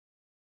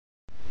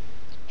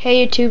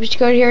Hey YouTube, it's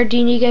Cody here at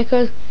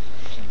DandDGeckos,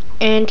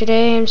 and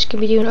today I'm just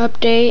going to be doing an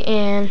update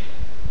and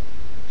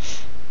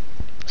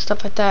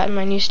stuff like that, and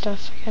my new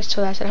stuff, I guess,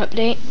 so that's an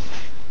update.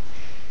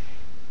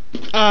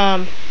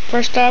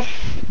 First off,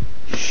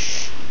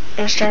 I'm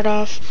going to start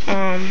off,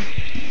 I'm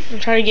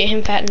trying to get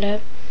him fattened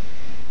up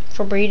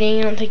for breeding.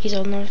 I don't think he's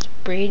old enough to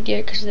breed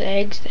yet because the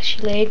eggs that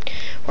she laid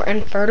were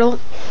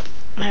infertile.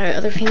 My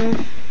other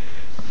female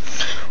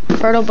were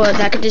fertile, but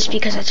that could just be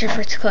because that's her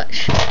first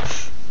clutch.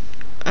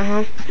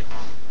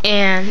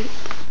 And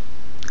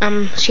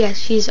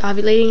she's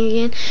ovulating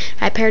again.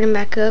 I paired him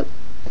back up,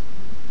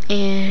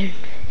 and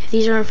if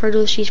these are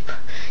infertile, he's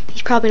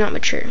probably not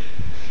mature.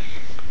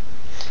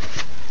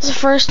 So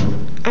first,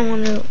 I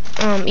want to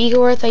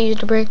Eagle Earth. I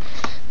used a brick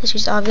that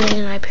she's ovulating,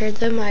 and I paired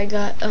them. I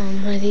got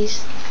one of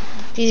these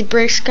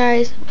bricks,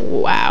 guys.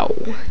 Wow,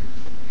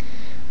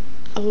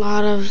 a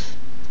lot of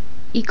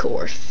Eagle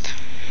Earth.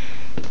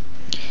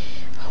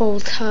 Whole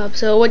tub.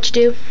 So what you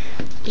do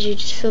is you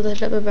just fill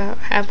that up about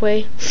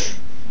halfway,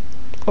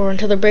 or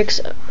until the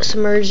bricks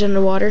submerged in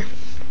the water.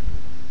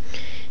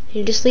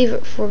 You just leave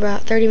it for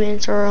about 30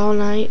 minutes or all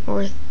night,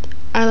 or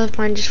I left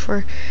mine just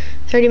for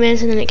 30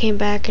 minutes and then it came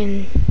back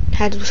and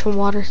had some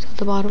water at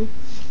the bottom.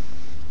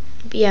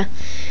 But yeah,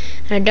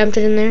 and I dumped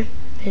it in there.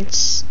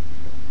 It's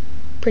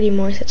pretty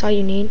moist. That's all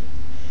you need.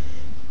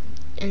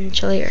 And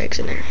chill your eggs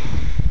in there.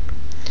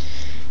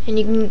 And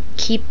you can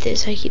keep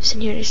this. I keep this in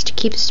here just to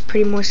keep this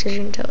pretty moist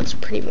until it's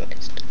pretty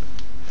moist.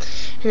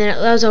 And then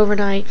that was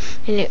overnight,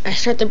 and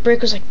the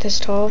brick was like this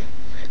tall,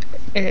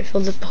 and it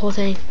filled up the whole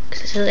thing,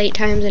 because it says 8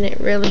 times, and it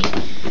really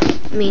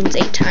means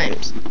 8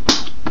 times.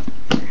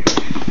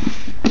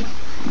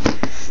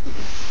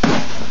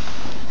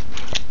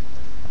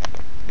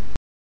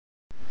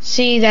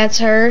 See, that's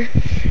her,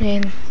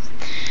 and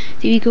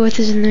the Eagle Earth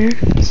is in there.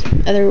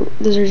 Other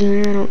lizards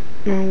in there, I don't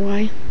know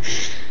why.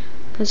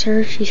 That's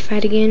her. She's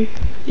fat again,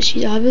 but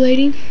she's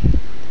ovulating.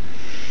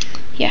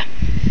 Yeah.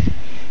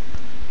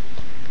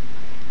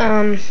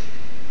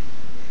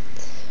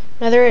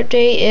 Another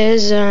update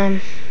is no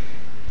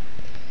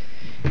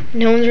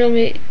one's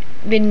really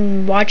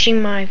been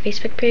watching my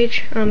Facebook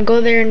page.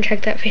 Go there and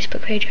check that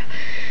Facebook page out,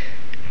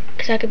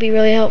 because that could be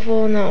really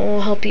helpful, and that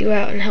will help you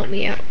out and help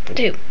me out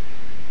too.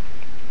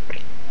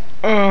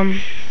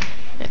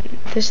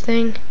 This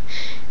thing,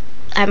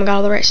 I haven't got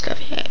all the right stuff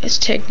yet. It's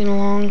taking a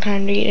long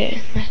time to get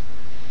it.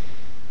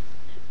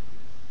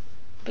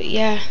 But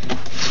yeah,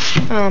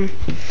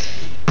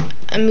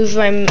 I moved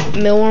my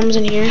mealworms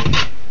in here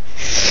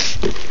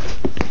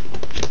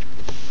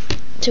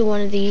to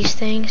one of these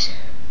things,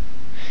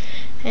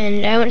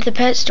 and I went to the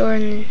pet store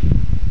and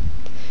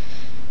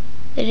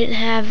they didn't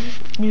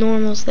have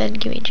normals. They'd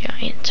give me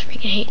giants.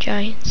 Freaking hate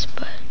giants,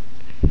 but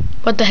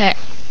what the heck.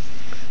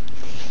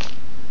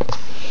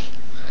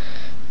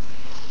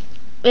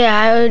 Yeah,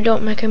 I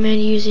don't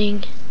recommend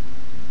using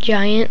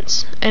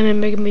giants. I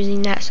recommend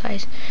using that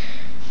size.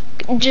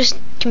 Just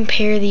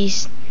compare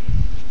these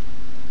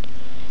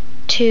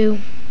two.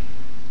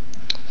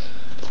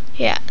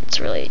 Yeah, it's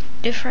really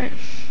different.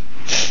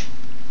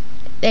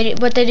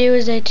 What they do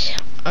is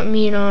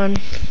on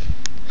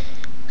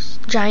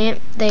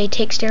giant, they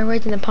take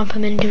steroids and then pump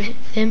them into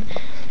them,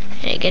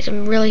 and it gets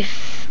them growing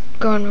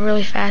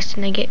really fast,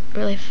 and they get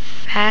really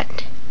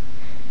fat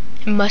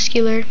and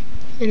muscular,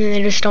 and then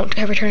they just don't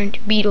ever turn into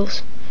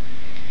beetles.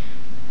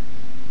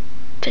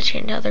 But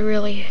now they're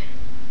really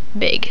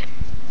big.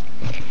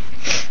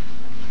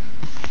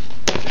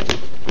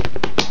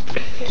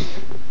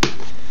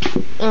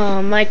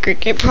 My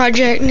cricket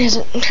project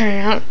isn't turning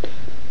out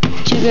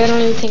too good. I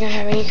don't even think I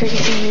have any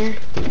crickets in here.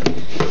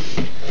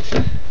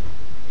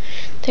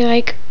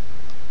 They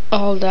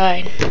all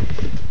died.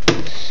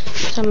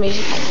 Somebody's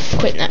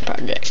quitting that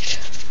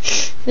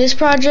project. This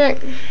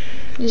project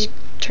is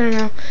turning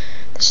out,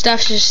 the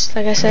stuff's just,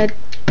 like I said,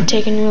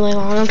 taking really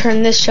long. I'm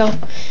turning this shelf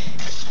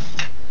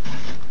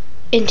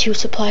into a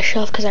supply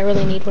shelf because I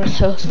really need one of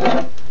those.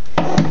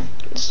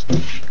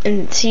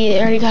 And see, I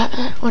already got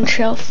one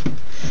shelf.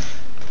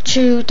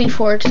 2, 3,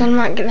 4, because I'm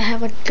not gonna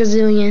have like a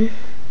gazillion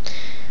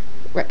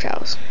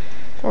reptiles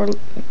or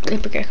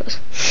DandDGeckos.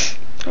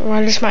 Or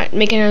I just might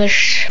make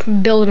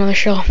build another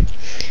shelf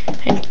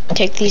and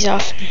take these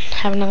off and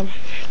have another one.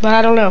 But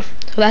I don't know.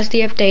 So that's the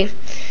update.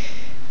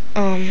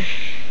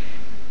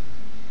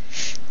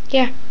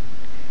 Yeah.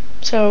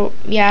 So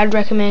yeah, I'd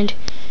recommend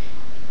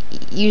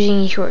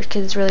using yours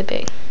because it's really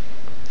big.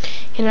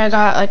 And I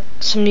got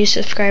some new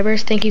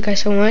subscribers. Thank you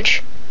guys so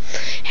much.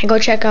 And go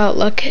check out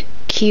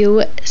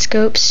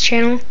Scope's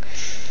channel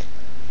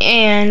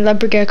and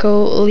Leopard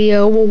Gecko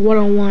Leo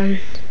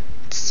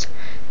 101's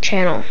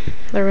channel.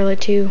 They're really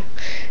 2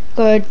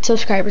 good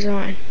subscribers of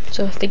mine.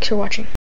 So thanks for watching.